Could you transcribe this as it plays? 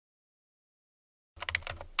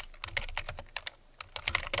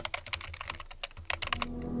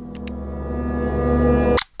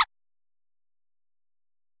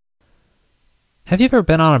Have you ever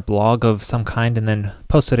been on a blog of some kind and then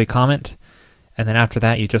posted a comment, and then after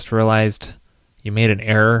that you just realized you made an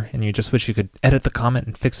error and you just wish you could edit the comment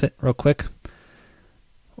and fix it real quick?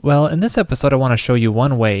 Well, in this episode I want to show you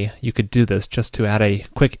one way you could do this, just to add a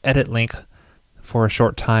quick edit link for a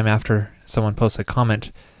short time after someone posts a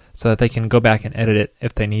comment so that they can go back and edit it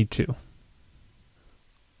if they need to.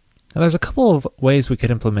 Now there's a couple of ways we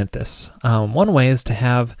could implement this. One way is to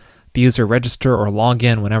have the user register or log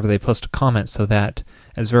in whenever they post a comment, so that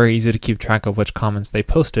it's very easy to keep track of which comments they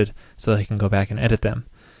posted so they can go back and edit them.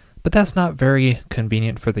 But that's not very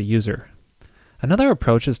convenient for the user. Another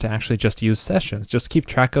approach is to actually just use sessions. Just keep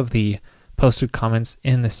track of the posted comments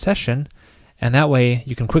in the session, and that way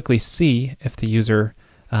you can quickly see if the user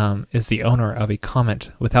is the owner of a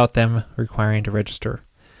comment without them requiring to register.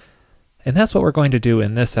 And that's what we're going to do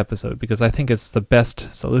in this episode, because I think it's the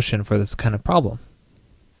best solution for this kind of problem.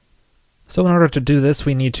 So in order to do this,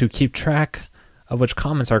 we need to keep track of which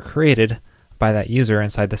comments are created by that user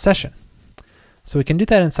inside the session. So we can do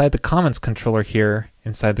that inside the comments controller here,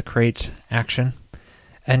 inside the create action,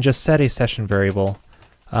 and just set a session variable.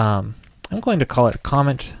 I'm going to call it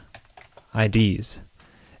comment IDs,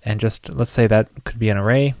 and just let's say that could be an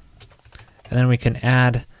array, and then we can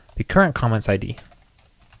add the current comments ID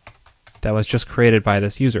that was just created by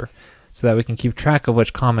this user, so that we can keep track of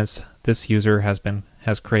which comments this user has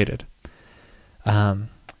created.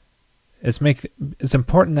 It's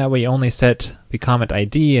important that we only set the comment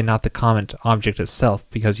ID and not the comment object itself,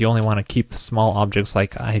 because you only want to keep small objects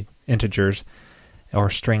like integers or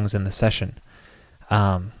strings in the session.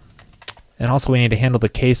 And also we need to handle the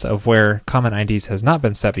case of where comment IDs has not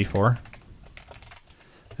been set before,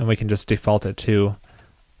 and we can just default it to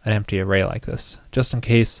an empty array like this, just in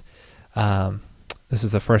case this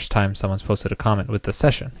is the first time someone's posted a comment with the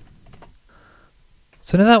session.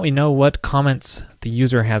 So now that we know what comments the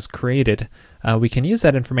user has created, we can use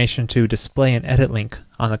that information to display an edit link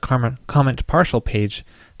on the comment partial page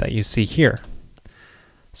that you see here.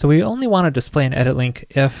 So we only want to display an edit link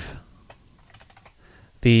if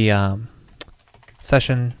the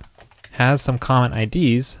session has some comment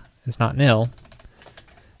IDs, is not nil,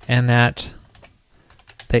 and that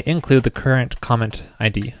they include the current comment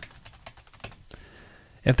ID.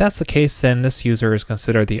 If that's the case, then this user is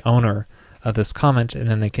considered the owner of this comment, and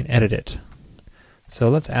then they can edit it. So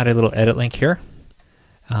let's add a little edit link here,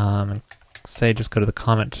 and say just go to the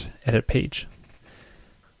comment edit page.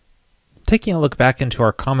 Taking a look back into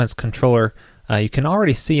our comments controller, you can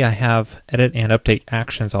already see I have edit and update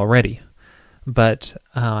actions already, but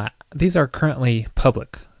these are currently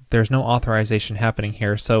public. There's no authorization happening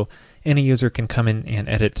here, so any user can come in and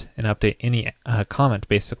edit and update any comment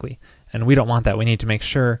basically, and we don't want that. We need to make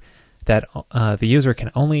sure that the user can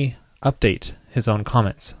only update his own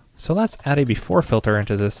comments. So let's add a before filter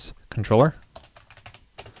into this controller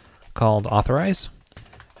called authorize,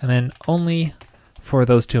 and then only for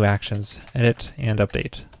those two actions, edit and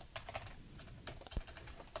update.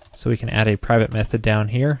 So we can add a private method down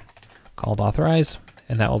here called authorize,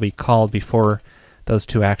 and that will be called before those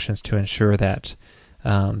two actions to ensure that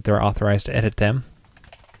they're authorized to edit them.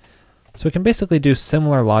 So we can basically do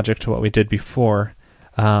similar logic to what we did before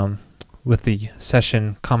with the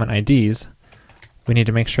session comment IDs. We need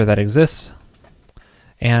to make sure that exists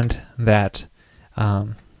and that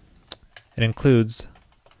it includes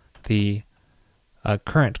the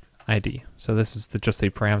current ID. So this is just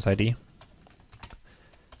the params ID.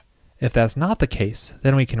 If that's not the case,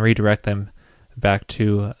 then we can redirect them back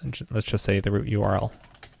to, let's just say, the root URL,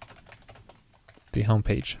 the home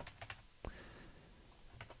page.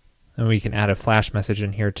 And we can add a flash message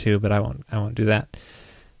in here too, but I won't do that.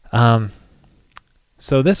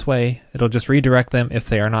 So this way, it'll just redirect them if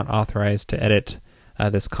they are not authorized to edit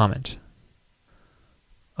this comment.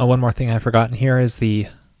 One more thing I've forgotten here is the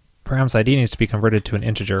params ID needs to be converted to an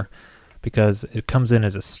integer, because it comes in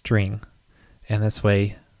as a string, and this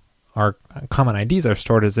way our comment IDs are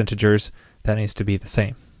stored as integers. That needs to be the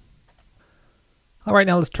same. Alright,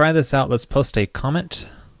 now let's try this out. Let's post a comment.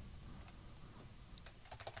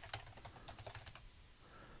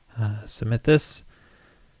 Submit this,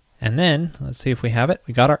 and then let's see if we have it.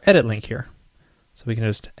 We got our edit link here, so we can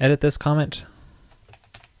just edit this comment,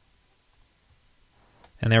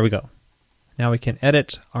 and there we go. Now we can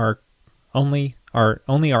edit only our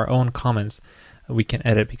own comments. We can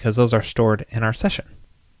edit because those are stored in our session.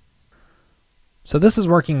 So this is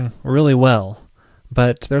working really well,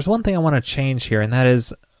 but there's one thing I want to change here, and that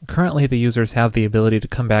is currently the users have the ability to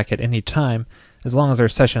come back at any time as long as their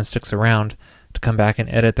session sticks around to come back and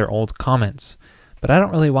edit their old comments. But I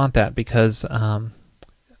don't really want that, because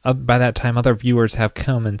by that time other viewers have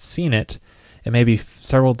come and seen it, and maybe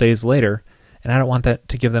several days later, and I don't want that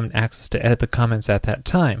to give them access to edit the comments at that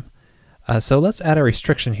time. So let's add a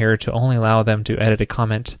restriction here to only allow them to edit a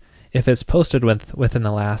comment if it's posted within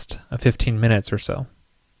the last 15 minutes or so.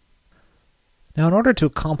 Now, in order to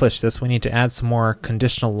accomplish this, we need to add some more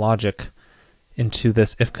conditional logic into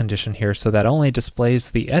this if condition here, so that only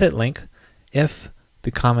displays the edit link if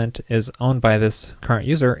the comment is owned by this current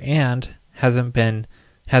user and has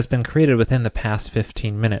been created within the past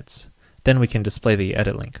 15 minutes. Then we can display the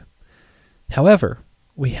edit link. However,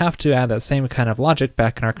 we have to add that same kind of logic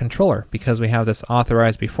back in our controller because we have this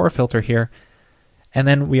authorize before filter here, and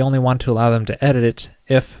then we only want to allow them to edit it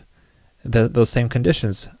if those same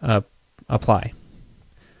conditions apply.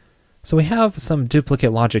 So we have some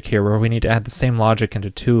duplicate logic here where we need to add the same logic into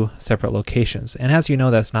two separate locations, and as you know,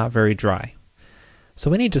 that's not very dry. So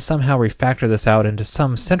we need to somehow refactor this out into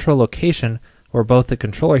some central location where both the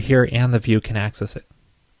controller here and the view can access it.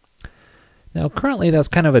 Now currently that's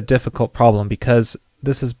kind of a difficult problem because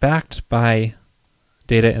this is backed by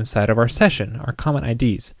data inside of our session, our comment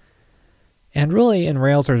IDs. And really in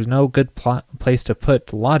Rails there's no good place to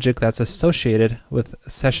put logic that's associated with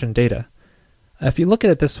session data. If you look at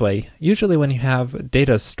it this way, usually when you have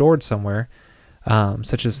data stored somewhere,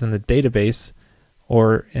 such as in the database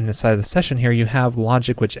or inside the session here, you have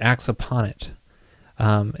logic which acts upon it.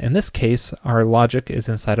 In this case, our logic is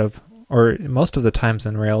inside of, or most of the times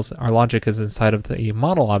in Rails, our logic is inside of the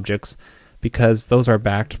model objects because those are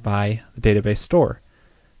backed by the database store.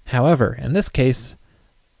 However, in this case,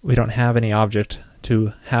 we don't have any object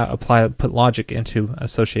to put logic into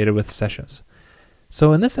associated with sessions.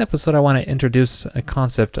 So in this episode, I want to introduce a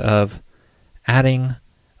concept of adding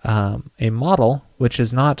a model, which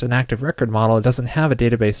is not an active record model. It doesn't have a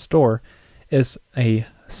database store. It's a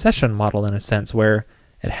session model in a sense where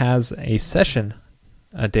it has a session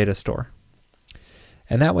data store.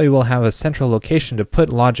 And that way we'll have a central location to put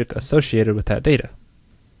logic associated with that data.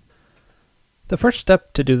 The first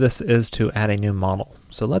step to do this is to add a new model.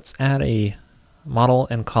 So let's add a model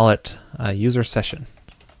and call it user session.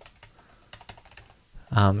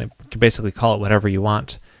 You can basically call it whatever you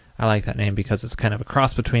want. I like that name because it's kind of a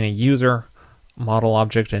cross between a user model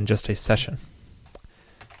object and just a session.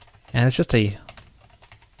 And it's just a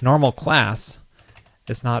normal class.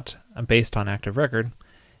 It's not based on active record.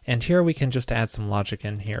 And here we can just add some logic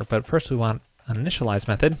in here. But first we want an initialize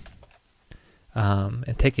method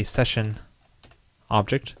and take a session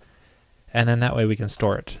object, and then that way we can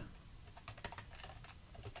store it.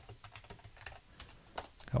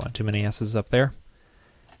 Got one too many S's up there.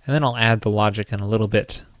 And then I'll add the logic in a little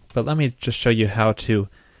bit. But let me just show you how to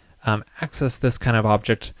access this kind of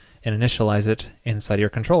object and initialize it inside your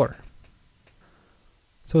controller.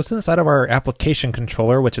 So it's inside of our application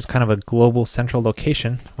controller, which is kind of a global central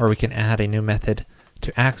location where we can add a new method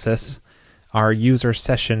to access our user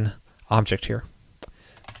session object here.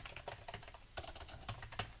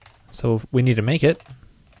 So we need to make it.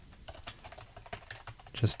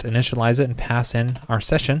 Just initialize it and pass in our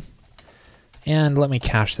session. And let me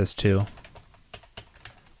cache this too,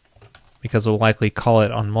 because we'll likely call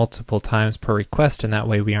it on multiple times per request, and that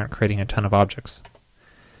way we aren't creating a ton of objects.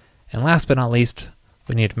 And last but not least,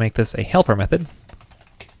 we need to make this a helper method.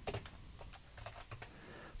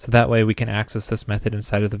 So that way we can access this method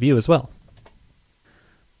inside of the view as well.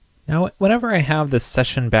 Now, whenever I have this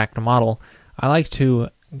session-backed model, I like to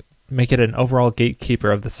make it an overall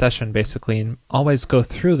gatekeeper of the session, basically, and always go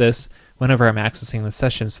through this whenever I'm accessing the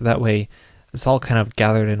session, so that way it's all kind of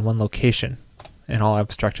gathered in one location and all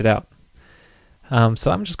abstracted out.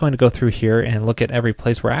 So I'm just going to go through here and look at every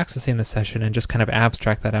place we're accessing the session and just kind of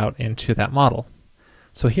abstract that out into that model.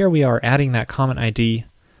 So here we are adding that comment ID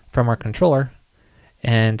from our controller,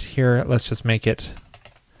 and here let's just make it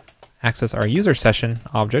access our user session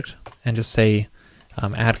object and just say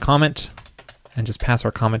add comment and just pass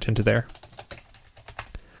our comment into there.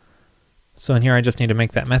 So in here I just need to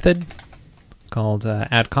make that method called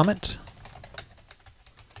add comment,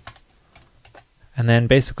 and then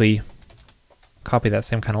basically copy that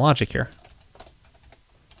same kind of logic here.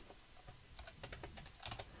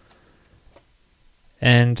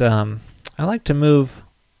 And I like to move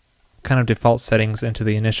kind of default settings into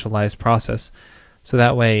the initialize process, so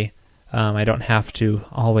that way I don't have to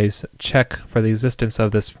always check for the existence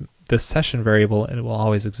of this session variable. It will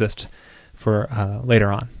always exist for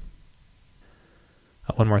later on.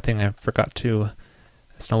 One more thing I forgot to,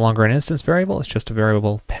 it's no longer an instance variable, it's just a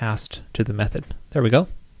variable passed to the method. There we go.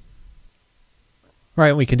 All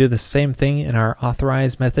right, we can do the same thing in our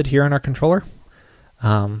authorize method here in our controller.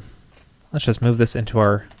 Let's just move this into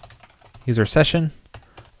our user session.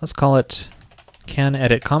 Let's call it can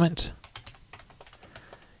edit comment.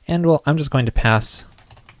 And well, I'm just going to pass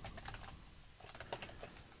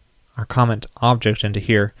our comment object into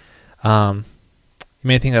here. You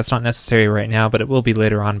may think that's not necessary right now, but it will be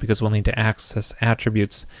later on because we'll need to access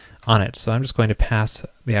attributes on it. So I'm just going to pass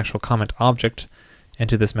the actual comment object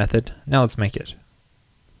into this method. Now let's make it.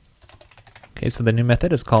 Okay, so the new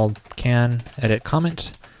method is called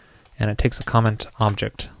canEditComment, and it takes a comment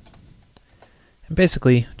object. And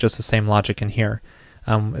basically just the same logic in here.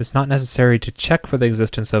 It's not necessary to check for the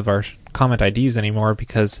existence of our comment IDs anymore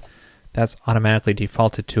because that's automatically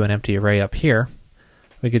defaulted to an empty array up here.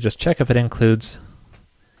 We could just check if it includes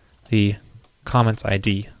the comments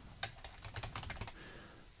ID,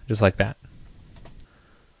 just like that.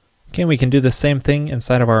 Okay, we can do the same thing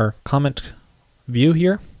inside of our comment view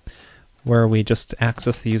here, where we just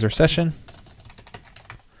access the user session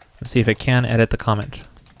and see if it can edit the comment,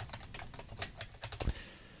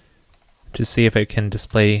 to see if it can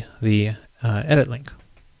display the edit link.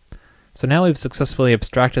 So now we've successfully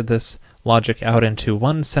abstracted this logic out into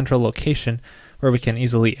one central location where we can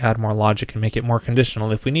easily add more logic and make it more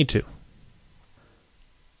conditional if we need to.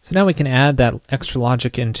 So now we can add that extra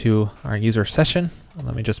logic into our user session.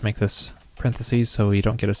 Let me just make this parentheses so we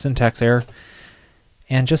don't get a syntax error.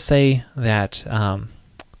 And just say that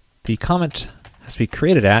the comment has to be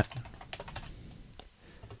created at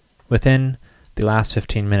within the last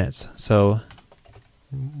 15 minutes. So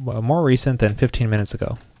more recent than 15 minutes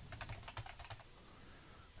ago.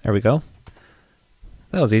 There we go.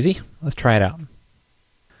 That was easy. Let's try it out.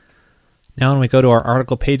 Now when we go to our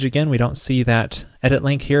article page again, we don't see that edit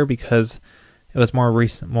link here because it was more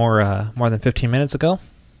recent, more than 15 minutes ago.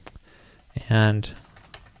 And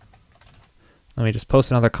let me just post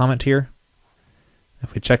another comment here.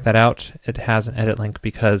 If we check that out, it has an edit link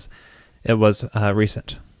because it was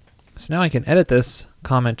recent. So now I can edit this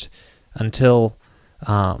comment until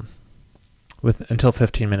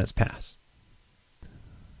 15 minutes pass.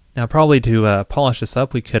 Now probably to polish this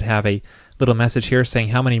up, we could have a little message here saying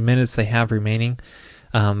how many minutes they have remaining,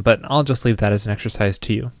 but I'll just leave that as an exercise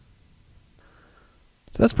to you.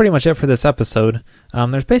 So that's pretty much it for this episode.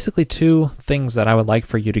 There's basically two things that I would like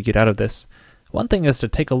for you to get out of this. One thing is to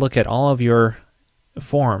take a look at all of your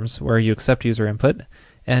forms where you accept user input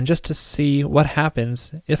and just to see what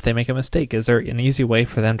happens if they make a mistake. Is there an easy way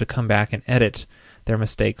for them to come back and edit their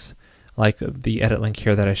mistakes, like the edit link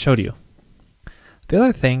here that I showed you? The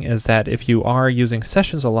other thing is that if you are using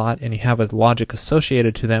sessions a lot and you have a logic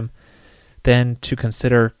associated to them, then to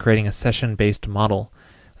consider creating a session-based model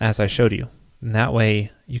as I showed you. And that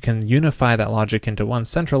way you can unify that logic into one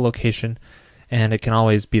central location, and it can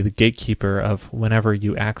always be the gatekeeper of whenever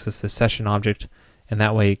you access the session object, and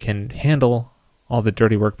that way it can handle all the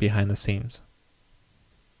dirty work behind the scenes.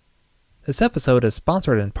 This episode is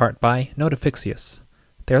sponsored in part by Notifixious.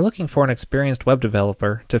 They are looking for an experienced web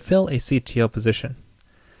developer to fill a CTO position.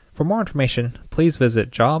 For more information, please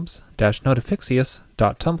visit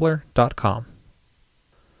jobs-notifixious.tumblr.com.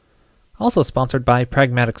 Also sponsored by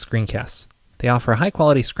Pragmatic Screencasts. They offer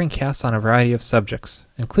high-quality screencasts on a variety of subjects,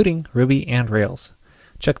 including Ruby and Rails.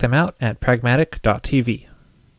 Check them out at pragmatic.tv.